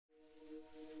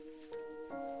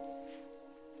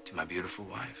to my beautiful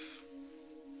wife,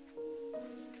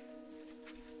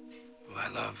 who I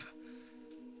love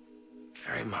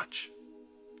very much.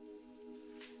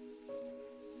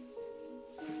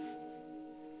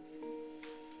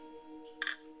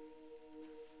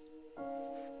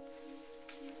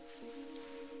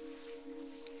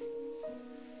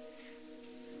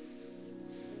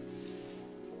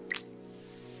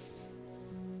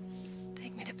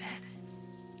 Take me to bed.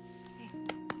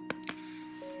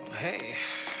 Well, hey.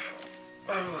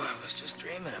 Oh, I was just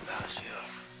dreaming about you.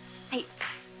 Hey,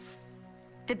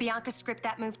 did Bianca script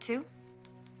that move too?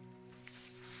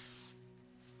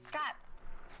 Scott.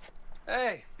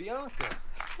 Hey, Bianca.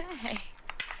 Hey.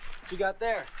 What you got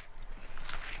there?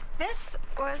 This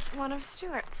was one of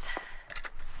Stuart's.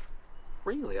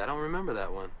 Really? I don't remember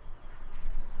that one.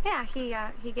 Yeah,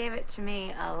 he gave it to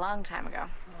me a long time ago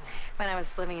when I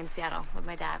was living in Seattle with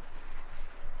my dad.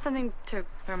 Something to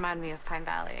remind me of Pine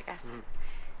Valley, I guess.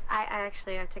 I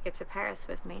took it to Paris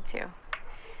with me, too.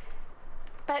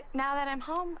 But now that I'm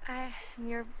home, and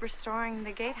you're restoring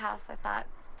the gatehouse, I thought,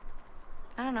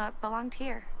 I don't know, it belonged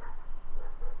here.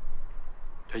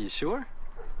 Are you sure?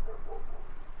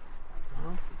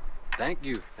 Well, thank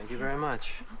you. Thank you very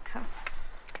much.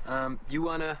 Okay. You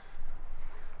wanna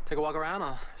take a walk around?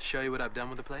 I'll show you what I've done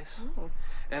with the place. Ooh.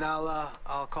 And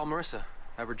I'll call Marissa,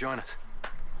 have her join us.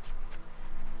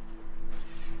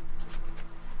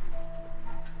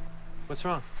 What's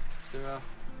wrong? Is there a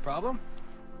problem?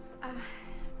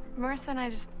 Marissa and I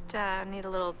just need a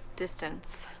little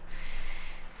distance.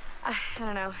 I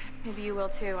don't know, maybe you will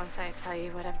too once I tell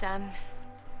you what I've done.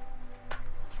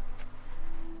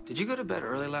 Did you go to bed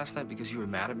early last night because you were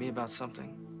mad at me about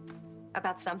something?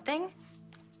 About something?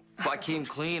 Well, I came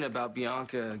clean about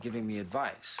Bianca giving me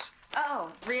advice.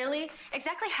 Oh, really?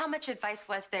 Exactly how much advice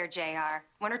was there, JR?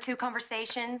 One or two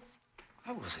conversations?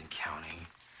 I wasn't counting.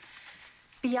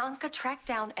 Bianca tracked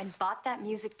down and bought that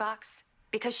music box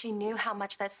because she knew how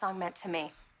much that song meant to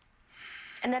me.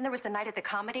 And then there was the night at the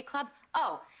comedy club.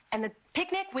 Oh, and the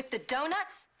picnic with the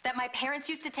donuts that my parents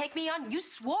used to take me on. You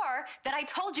swore that I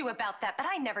told you about that, but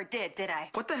I never did I?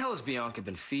 What the hell has Bianca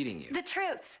been feeding you? The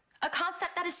truth. A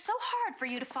concept that is so hard for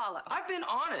you to follow. I've been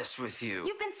honest with you.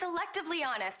 You've been selectively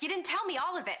honest. You didn't tell me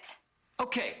all of it.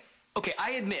 Okay,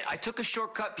 I admit, I took a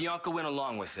shortcut. Bianca went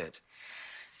along with it.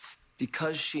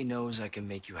 Because she knows I can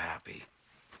make you happy.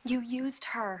 You used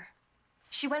her.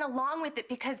 She went along with it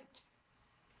because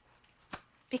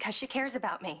she cares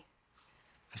about me.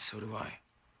 And so do I.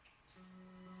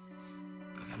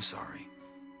 Look, I'm sorry.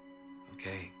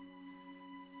 Okay?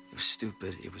 It was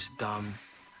stupid. It was dumb.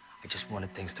 I just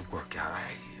wanted things to work out.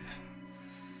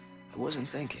 I wasn't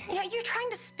thinking. You know, you're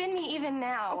trying to spin me even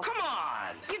now. Oh, come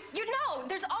on! You know,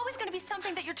 there's always going to be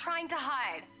something that you're trying to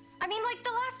hide. I mean, like the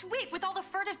last week with all the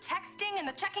furtive texting and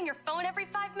the checking your phone every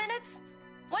 5 minutes.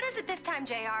 What is it this time,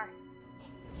 JR?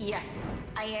 Yes,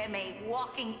 I am a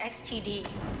walking STD.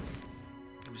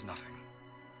 It was nothing.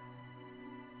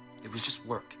 It was just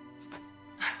work.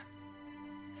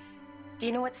 Do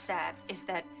you know what's sad is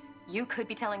that you could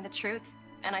be telling the truth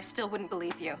and I still wouldn't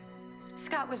believe you.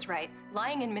 Scott was right.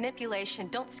 Lying and manipulation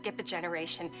don't skip a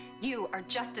generation. You are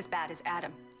just as bad as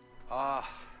Adam.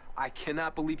 I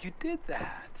cannot believe you did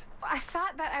that. I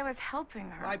thought that I was helping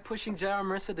her. By pushing JR and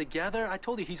Marissa together, I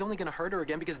told you he's only gonna hurt her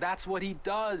again because that's what he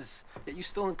does. Yet you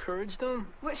still encouraged him?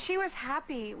 Well, she was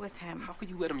happy with him. How could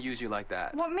you let him use you like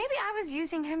that? Well, maybe I was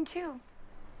using him too.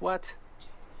 What?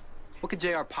 What could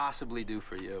JR possibly do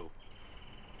for you?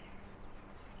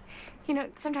 You know,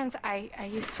 sometimes I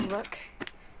used to look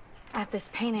at this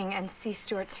painting and see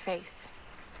Stuart's face.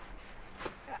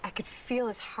 I could feel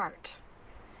his heart.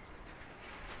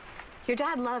 Your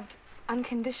dad loved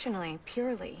unconditionally,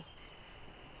 purely.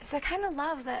 It's the kind of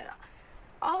love that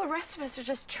all the rest of us are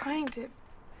just trying to...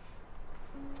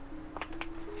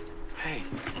 Hey.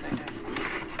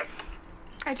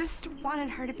 I just wanted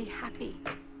her to be happy.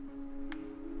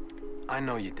 I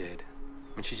know you did.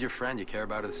 When she's your friend, you care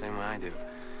about her the same way I do.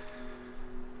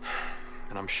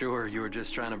 And I'm sure you were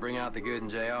just trying to bring out the good in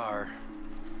JR.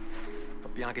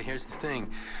 But Bianca, here's the thing.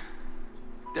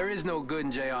 There is no good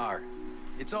in JR.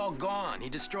 It's all gone. He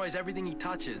destroys everything he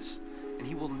touches, and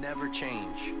he will never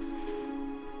change.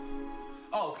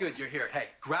 Oh, good, you're here. Hey,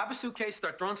 grab a suitcase,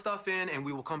 start throwing stuff in, and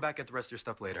we will come back, get the rest of your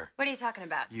stuff later. What are you talking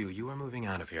about? You are moving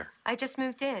out of here. I just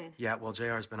moved in. Yeah, well,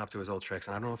 JR's been up to his old tricks,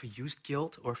 and I don't know if he used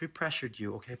guilt or if he pressured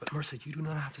you, okay? But Marissa, you do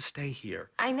not have to stay here.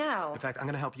 I know. In fact, I'm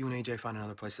gonna help you and AJ find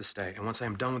another place to stay. And once I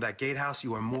am done with that gatehouse,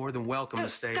 you are more than welcome to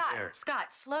stay there.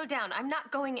 Scott, slow down. I'm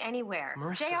not going anywhere.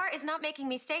 Marissa. JR is not making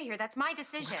me stay here. That's my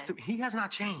decision. He has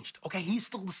not changed, okay? He's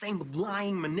still the same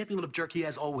lying, manipulative jerk he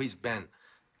has always been.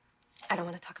 I don't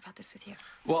want to talk about this with you.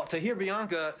 Well, to hear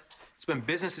Bianca, it's been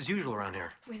business as usual around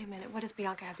here. Wait a minute. What does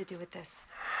Bianca have to do with this?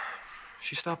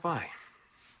 She stopped by.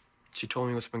 She told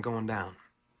me what's been going down.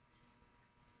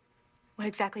 What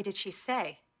exactly did she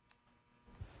say?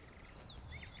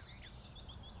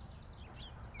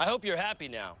 I hope you're happy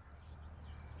now.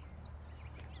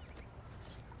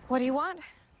 What do you want?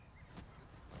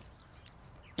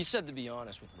 You said to be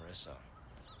honest with Marissa.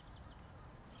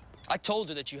 I told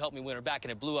her that you helped me win her back,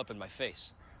 and it blew up in my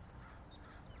face.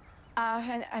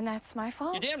 And that's my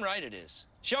fault? You're damn right it is.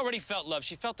 She already felt love.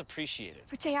 She felt appreciated.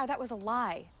 But JR, that was a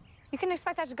lie. You couldn't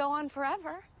expect that to go on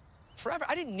forever. Forever?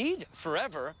 I didn't need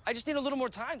forever. I just need a little more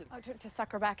time to... Oh, to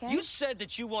suck her back in? You said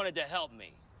that you wanted to help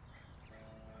me.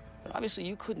 But obviously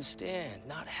you couldn't stand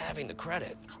not having the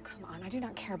credit. Oh, come on. I do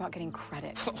not care about getting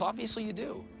credit. Well, obviously you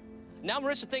do. Now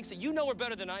Marissa thinks that you know her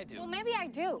better than I do. Well, maybe I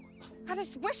do. I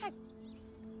just wish I...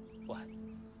 What?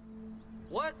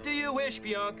 What do you wish,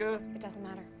 Bianca? It doesn't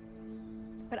matter.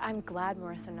 But I'm glad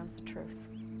Marissa knows the truth.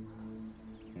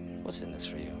 What's in this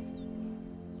for you?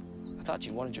 I thought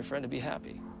you wanted your friend to be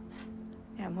happy.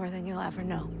 Yeah, more than you'll ever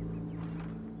know.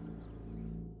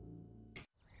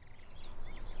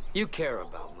 You care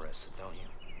about Marissa, don't you?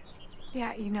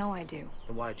 Yeah, you know I do.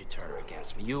 Then why did you turn her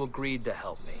against me? You agreed to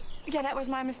help me. Yeah, that was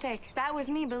my mistake. That was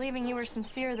me believing you were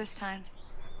sincere this time.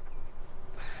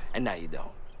 And now you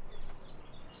don't.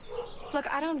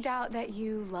 Look, I don't doubt that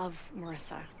you love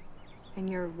Marissa in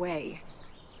your way.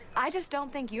 I just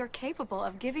don't think you're capable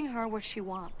of giving her what she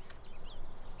wants.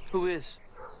 Who is?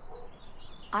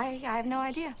 I have no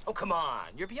idea. Oh, come on.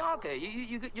 You're Bianca.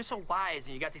 You're so wise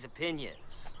and you got these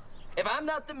opinions. If I'm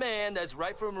not the man that's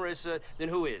right for Marissa, then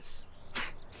who is?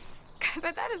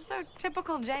 But that is so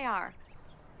typical JR.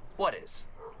 What is?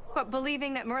 But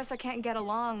believing that Marissa can't get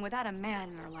along without a man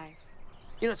in her life.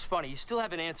 You know, it's funny. You still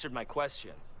haven't answered my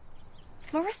question.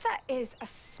 Marissa is a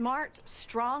smart,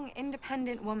 strong,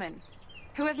 independent woman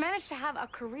who has managed to have a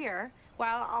career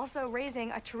while also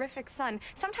raising a terrific son,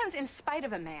 sometimes in spite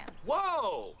of a man.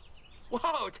 Whoa!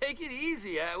 Whoa, take it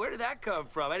easy. Where did that come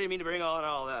from? I didn't mean to bring on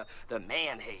all the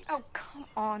man hate. Oh, come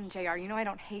on, JR. You know I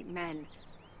don't hate men.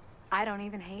 I don't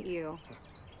even hate you.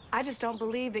 I just don't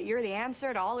believe that you're the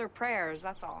answer to all her prayers,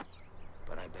 that's all.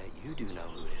 But I bet you do know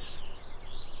who it is.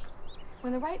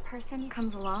 When the right person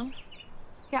comes along,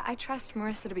 yeah, I trust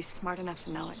Marissa to be smart enough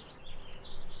to know it.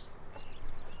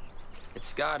 It's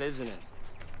Scott, isn't it?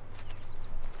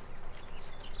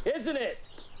 Isn't it?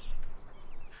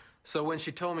 So when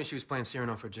she told me she was playing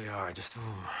Cyrano for JR, I just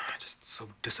so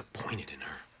disappointed in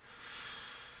her.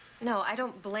 No, I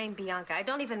don't blame Bianca. I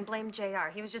don't even blame JR.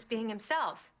 He was just being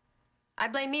himself. I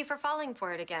blame me for falling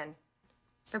for it again.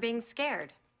 For being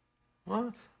scared.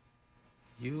 What?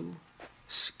 You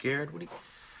scared?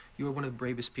 You are one of the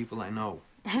bravest people I know.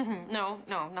 No,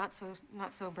 not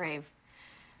so brave.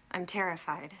 I'm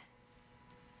terrified.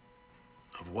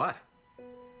 Of what?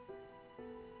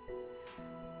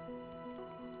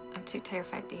 I'm too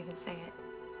terrified to even say it.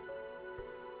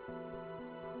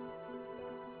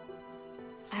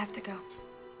 I have to go.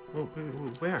 Well,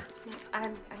 where? No,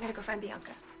 I'm gonna go find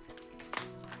Bianca.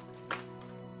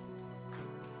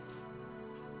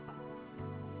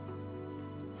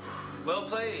 Well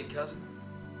played, cousin.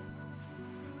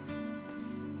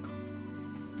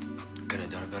 Couldn't have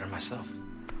done it better myself.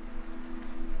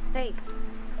 Hey.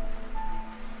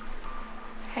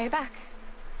 Hey, back.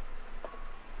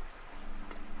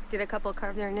 Did a couple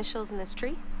carve their initials in this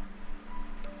tree?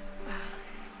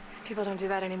 People don't do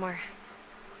that anymore.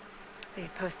 They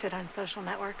post it on social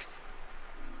networks.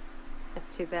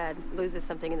 It's too bad. Loses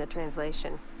something in the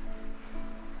translation.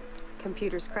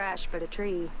 Computers crash, but a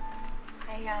tree.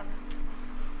 I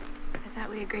thought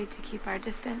we agreed to keep our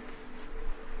distance.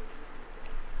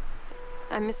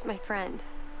 I miss my friend.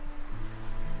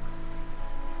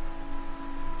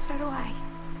 So do I.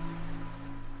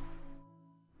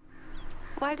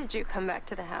 Why did you come back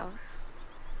to the house?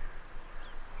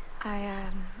 I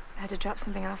had to drop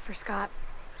something off for Scott.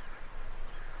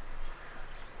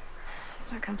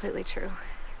 It's not completely true.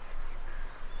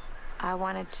 I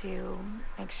wanted to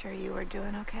make sure you were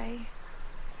doing okay.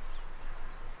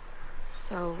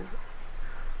 So,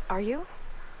 are you?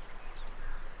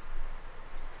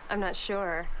 I'm not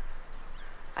sure.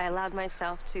 I allowed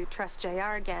myself to trust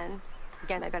JR again.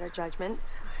 Again, I better judgment.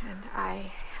 And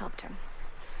I helped him.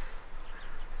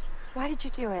 Why did you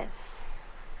do it?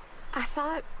 I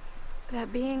thought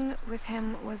that being with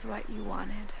him was what you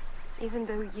wanted. Even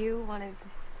though you wanted...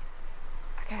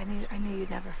 Okay, I knew you'd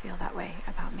never feel that way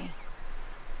about me.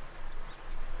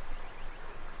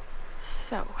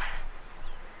 So,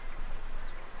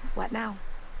 what now?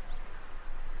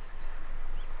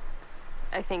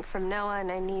 I think from now on,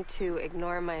 I need to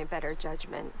ignore my better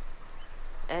judgment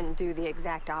and do the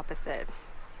exact opposite.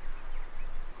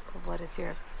 What is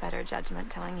your better judgment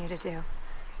telling you to do?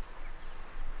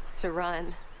 To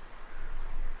run.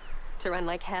 To run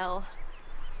like hell.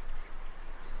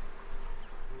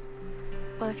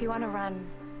 Well, if you want to run,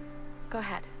 go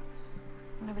ahead.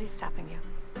 Nobody's stopping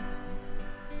you.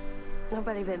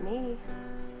 Nobody but me.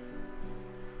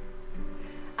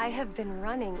 I have been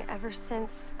running ever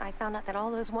since I found out that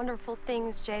all those wonderful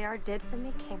things JR did for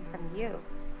me came from you.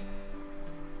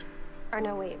 Or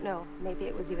no, wait, no. Maybe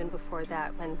it was even before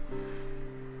that when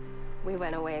we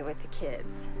went away with the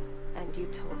kids and you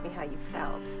told me how you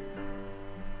felt.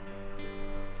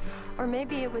 Or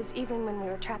maybe it was even when we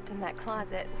were trapped in that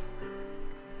closet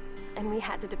and we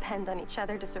had to depend on each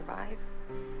other to survive.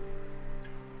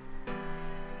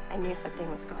 I knew something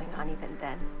was going on even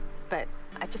then, but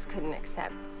I just couldn't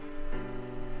accept.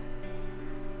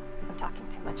 I'm talking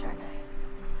too much, aren't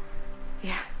I?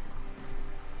 Yeah.